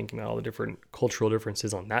were just thinking about all the different cultural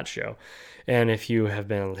differences on that show. And if you have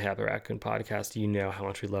been on the Raccoon podcast, you know how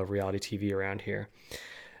much we love reality TV around here.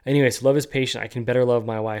 Anyway, so love is patient. I can better love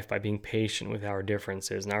my wife by being patient with our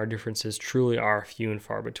differences, and our differences truly are few and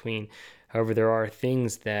far between. However, there are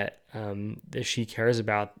things that she cares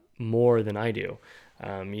about more than I do.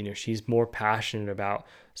 She's more passionate about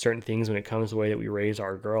certain things when it comes to the way that we raise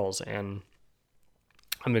our girls, and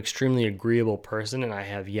I'm an extremely agreeable person, and I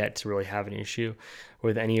have yet to really have an issue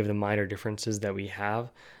with any of the minor differences that we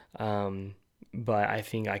have. But I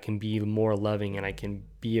think I can be more loving and I can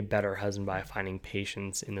be a better husband by finding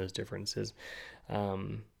patience in those differences.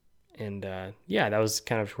 That was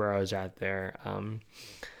kind of where I was at there.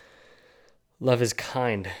 Love is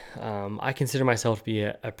kind. I consider myself to be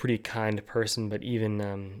a pretty kind person, but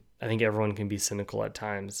even I think everyone can be cynical at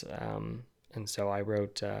times. And so I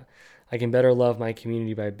wrote, I can better love my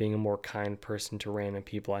community by being a more kind person to random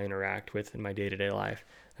people I interact with in my day-to-day life.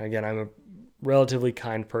 Again, I'm a relatively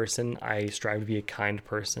kind person. I strive to be a kind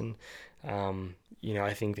person.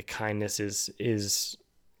 I think the kindness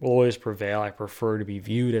will always prevail. I prefer to be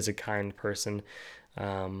viewed as a kind person.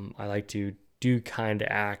 I like to do kind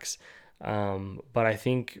acts. But I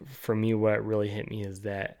think for me, what really hit me is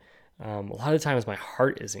that a lot of times my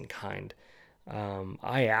heart isn't kind.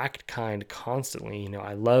 I act kind constantly.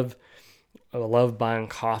 I love buying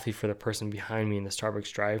coffee for the person behind me in the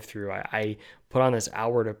Starbucks drive-thru. I put on this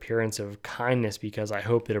outward appearance of kindness because I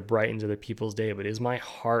hope that it brightens other people's day. But is my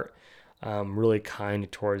heart really kind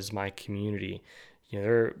towards my community?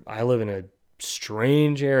 I live in a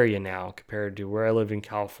strange area now compared to where I lived in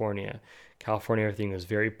California. California, everything was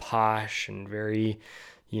very posh and very,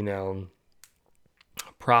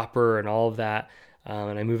 proper and all of that.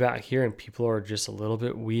 And I move out here and people are just a little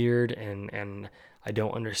bit weird and I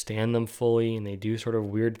don't understand them fully, and they do sort of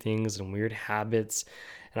weird things and weird habits.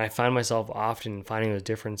 And I find myself often finding those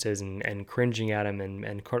differences and cringing at them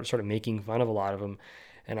and sort of making fun of a lot of them.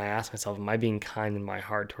 And I ask myself, am I being kind in my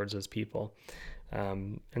heart towards those people?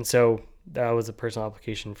 And so that was a personal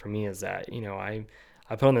application for me, is that, I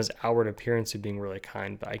put on this outward appearance of being really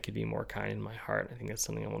kind, but I could be more kind in my heart. I think that's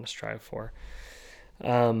something I want to strive for.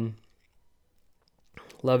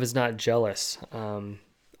 Love is not jealous.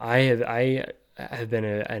 I have been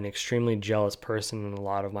an extremely jealous person in a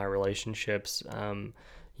lot of my relationships,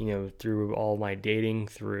 through all my dating,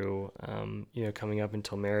 through, coming up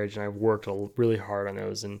until marriage. And I've worked really hard on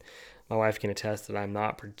those. And my wife can attest that I'm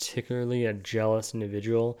not particularly a jealous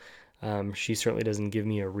individual. She certainly doesn't give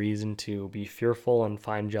me a reason to be fearful and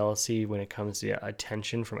find jealousy when it comes to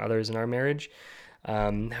attention from others in our marriage.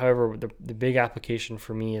 However, the big application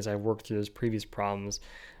for me as I've worked through those previous problems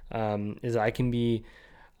is I can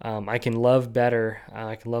love better.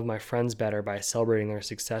 I can love my friends better by celebrating their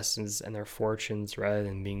successes and their fortunes rather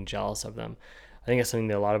than being jealous of them. I think it's something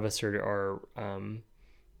that a lot of us are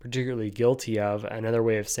particularly guilty of. Another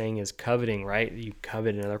way of saying is coveting, right? You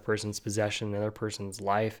covet another person's possession, another person's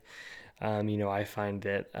life. I find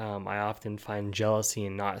that I often find jealousy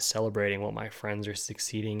in not celebrating what my friends are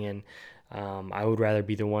succeeding in. I would rather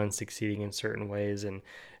be the one succeeding in certain ways, and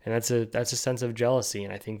that's a sense of jealousy.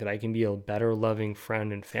 And I think that I can be a better loving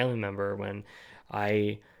friend and family member when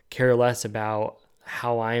I care less about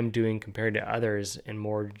how I am doing compared to others, and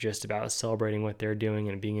more just about celebrating what they're doing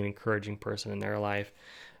and being an encouraging person in their life.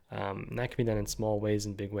 And that can be done in small ways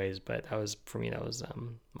and big ways, but that was, for me, that was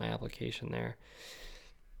my application there.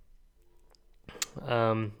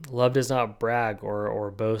 Love does not brag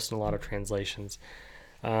or boast in a lot of translations.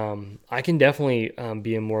 I can definitely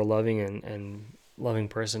be a more loving and loving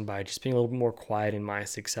person by just being a little bit more quiet in my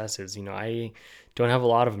successes. I don't have a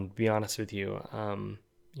lot of them, to be honest with you.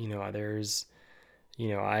 There's,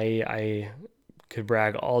 I could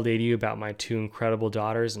brag all day to you about my two incredible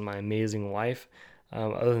daughters and my amazing wife.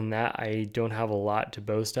 Other than that, I don't have a lot to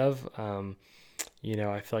boast of. I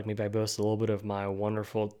feel like maybe I boast a little bit of my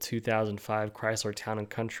wonderful 2005 Chrysler Town and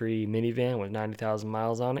Country minivan with 90,000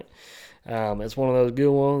 miles on it. It's one of those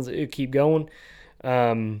good ones that you keep going.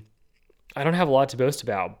 I don't have a lot to boast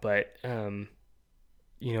about, but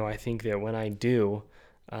I think that when I do,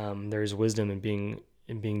 there's wisdom in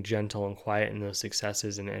being gentle and quiet in those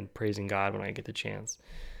successes, and praising God when I get the chance.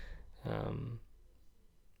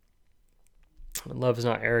 Love is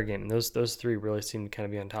not arrogant, and those three really seem to kind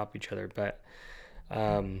of be on top of each other. But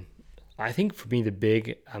I think for me, the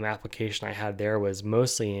big application I had there was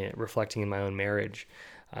mostly reflecting in my own marriage.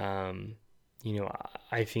 Um,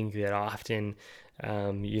 I think that often,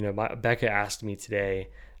 Becca asked me today,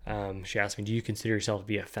 she asked me, do you consider yourself to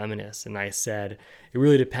be a feminist? And I said, it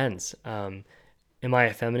really depends. Am I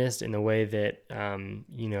a feminist in the way that,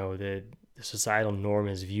 the societal norm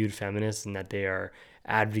has viewed feminists, and that they are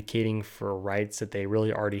advocating for rights that they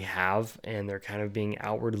really already have, and they're kind of being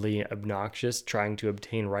outwardly obnoxious trying to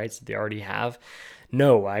obtain rights that they already have?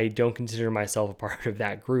 No, I don't consider myself a part of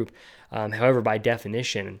that group. However, by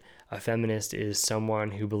definition, a feminist is someone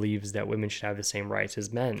who believes that women should have the same rights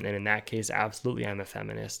as men. And in that case, absolutely, I'm a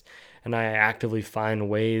feminist. And I actively find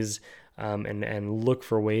ways, and look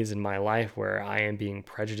for ways in my life where I am being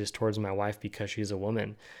prejudiced towards my wife because she's a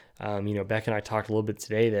woman. Beck and I talked a little bit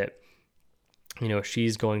today that,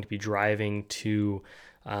 she's going to be driving to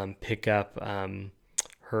pick up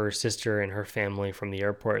her sister and her family from the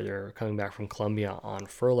airport. They're coming back from Colombia on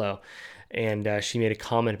furlough. And she made a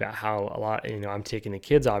comment about how a lot, I'm taking the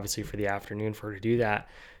kids obviously for the afternoon for her to do that.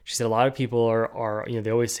 She said a lot of people are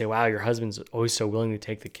they always say, wow, your husband's always so willing to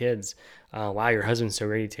take the kids. Wow, your husband's so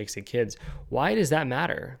ready to take the kids. Why does that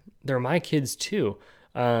matter? They're my kids too.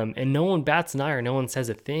 And no one bats an eye, or no one says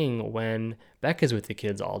a thing when Becca's with the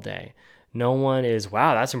kids all day. No one is,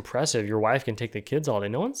 wow, that's impressive, your wife can take the kids all day.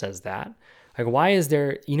 No one says that. Like, why is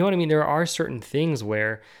there, you know what I mean? There are certain things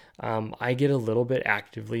where I get a little bit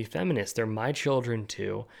actively feminist. They're my children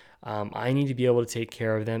too. I need to be able to take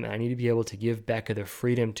care of them, and I need to be able to give Becca the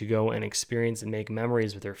freedom to go and experience and make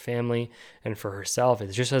memories with her family and for herself.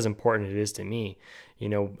 It's just as important as it is to me.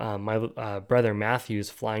 My brother Matthew is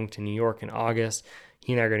flying to New York in August.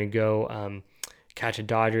 He and I are going to go catch a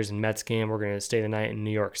Dodgers and Mets game. We're going to stay the night in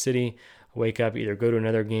New York City, wake up, either go to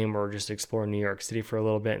another game or just explore New York City for a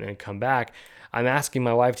little bit and then come back. I'm asking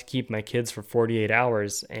my wife to keep my kids for 48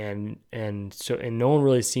 hours, and no one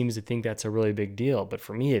really seems to think that's a really big deal, but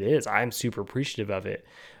for me it is. I'm super appreciative of it.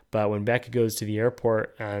 But when Becca goes to the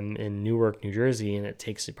airport in Newark, New Jersey, and it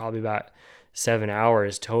takes probably about 7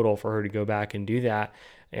 hours total for her to go back and do that,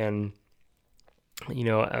 and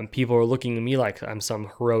people are looking at me like I'm some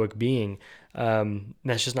heroic being.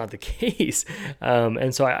 That's just not the case.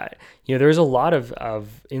 And so there's a lot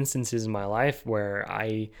of instances in my life where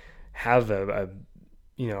I have a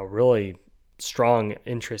really strong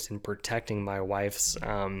interest in protecting my wife's,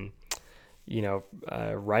 rights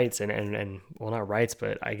and well, not rights,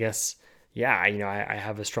 but I guess, yeah, I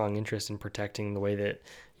have a strong interest in protecting the way that,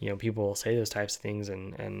 people say those types of things,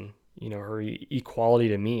 and her equality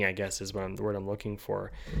to me, I guess, is the word I'm looking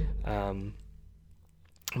for.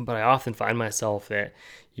 But I often find myself that,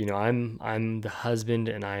 I'm the husband,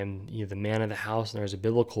 and I'm the man of the house, and there's a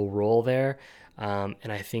biblical role there.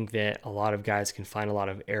 And I think that a lot of guys can find a lot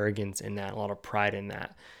of arrogance in that, a lot of pride in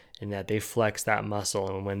that they flex that muscle.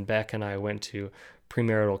 And when Beck and I went to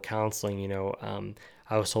premarital counseling,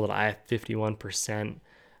 I was told that I have 51%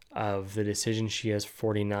 of the decisions. She has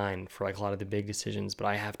 49 for like a lot of the big decisions, but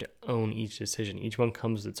I have to own each decision. Each one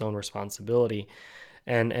comes with its own responsibility.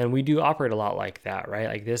 And we do operate a lot like that, right?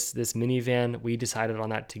 Like this minivan, we decided on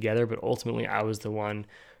that together, but ultimately I was the one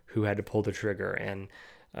who had to pull the trigger, and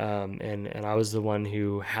I was the one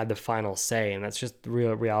who had the final say, and that's just the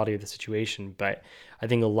real reality of the situation. But I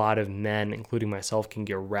think a lot of men, including myself, can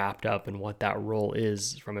get wrapped up in what that role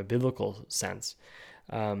is from a biblical sense.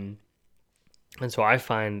 And so I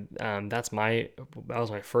find that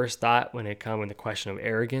was my first thought when the question of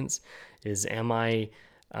arrogance is, am I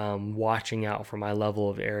watching out for my level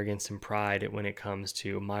of arrogance and pride when it comes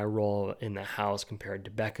to my role in the house compared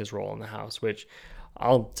to Becca's role in the house, which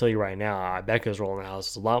I'll tell you right now, Becca's role in the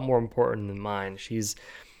house is a lot more important than mine. She's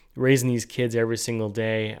raising these kids every single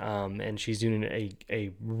day, and she's doing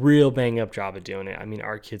a real bang up job of doing it. I mean,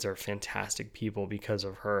 our kids are fantastic people because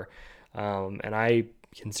of her, and I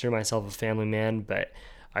consider myself a family man, but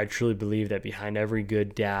I truly believe that behind every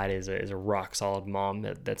good dad is a rock solid mom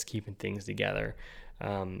that's keeping things together,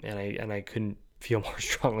 and I couldn't feel more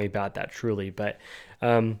strongly about that, truly. But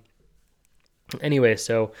anyway,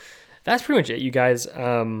 so that's pretty much it, you guys.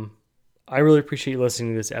 I really appreciate you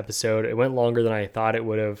listening to this episode. It went longer than I thought it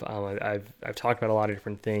would have. I've talked about a lot of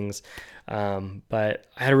different things, but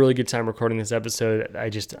I had a really good time recording this episode.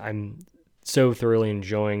 I'm so thoroughly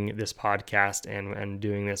enjoying this podcast and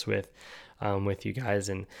doing this with you guys.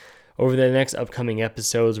 And over the next upcoming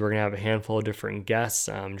episodes, we're gonna have a handful of different guests.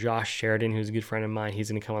 Josh Sheridan, who's a good friend of mine, he's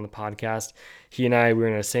gonna come on the podcast. He and I, we're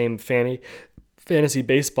in the same fantasy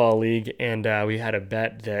baseball league, and we had a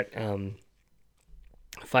bet that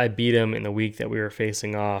if I beat him in the week that we were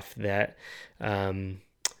facing off, that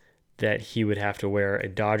he would have to wear a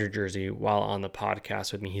Dodger jersey while on the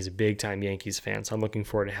podcast with me. He's a big-time Yankees fan, so I'm looking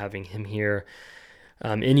forward to having him here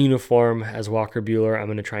in uniform as Walker Buehler. I'm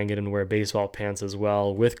going to try and get him to wear baseball pants as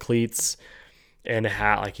well, with cleats and a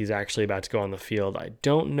hat, like he's actually about to go on the field. I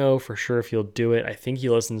don't know for sure if he'll do it. I think he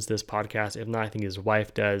listens to this podcast. If not, I think his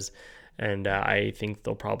wife does, and I think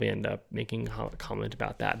they'll probably end up making a comment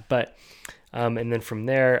about that. But and then from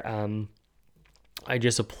there, I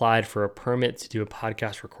just applied for a permit to do a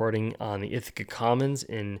podcast recording on the Ithaca Commons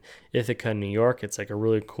in Ithaca, New York. It's like a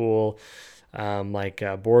really cool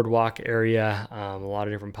boardwalk area, a lot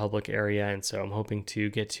of different public area. And so I'm hoping to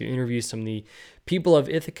get to interview some of the people of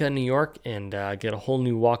Ithaca, New York, and get a whole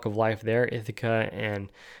new walk of life there. Ithaca and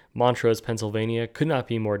Montrose, Pennsylvania could not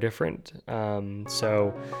be more different.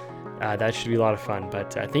 So that should be a lot of fun.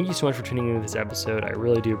 But thank you so much for tuning into this episode. I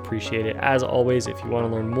really do appreciate it. As always, if you want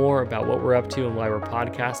to learn more about what we're up to and why we're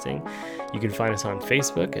podcasting, you can find us on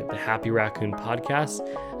Facebook at the Happy Raccoon Podcast,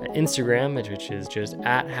 Instagram, which is just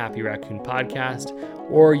at Happy Raccoon Podcast,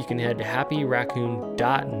 or you can head to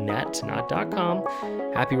happyraccoon.net, not .com,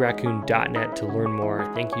 happyraccoon.net to learn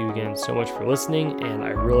more. Thank you again so much for listening, and I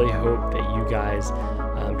really hope that you guys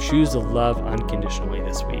choose to love unconditionally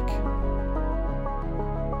this week.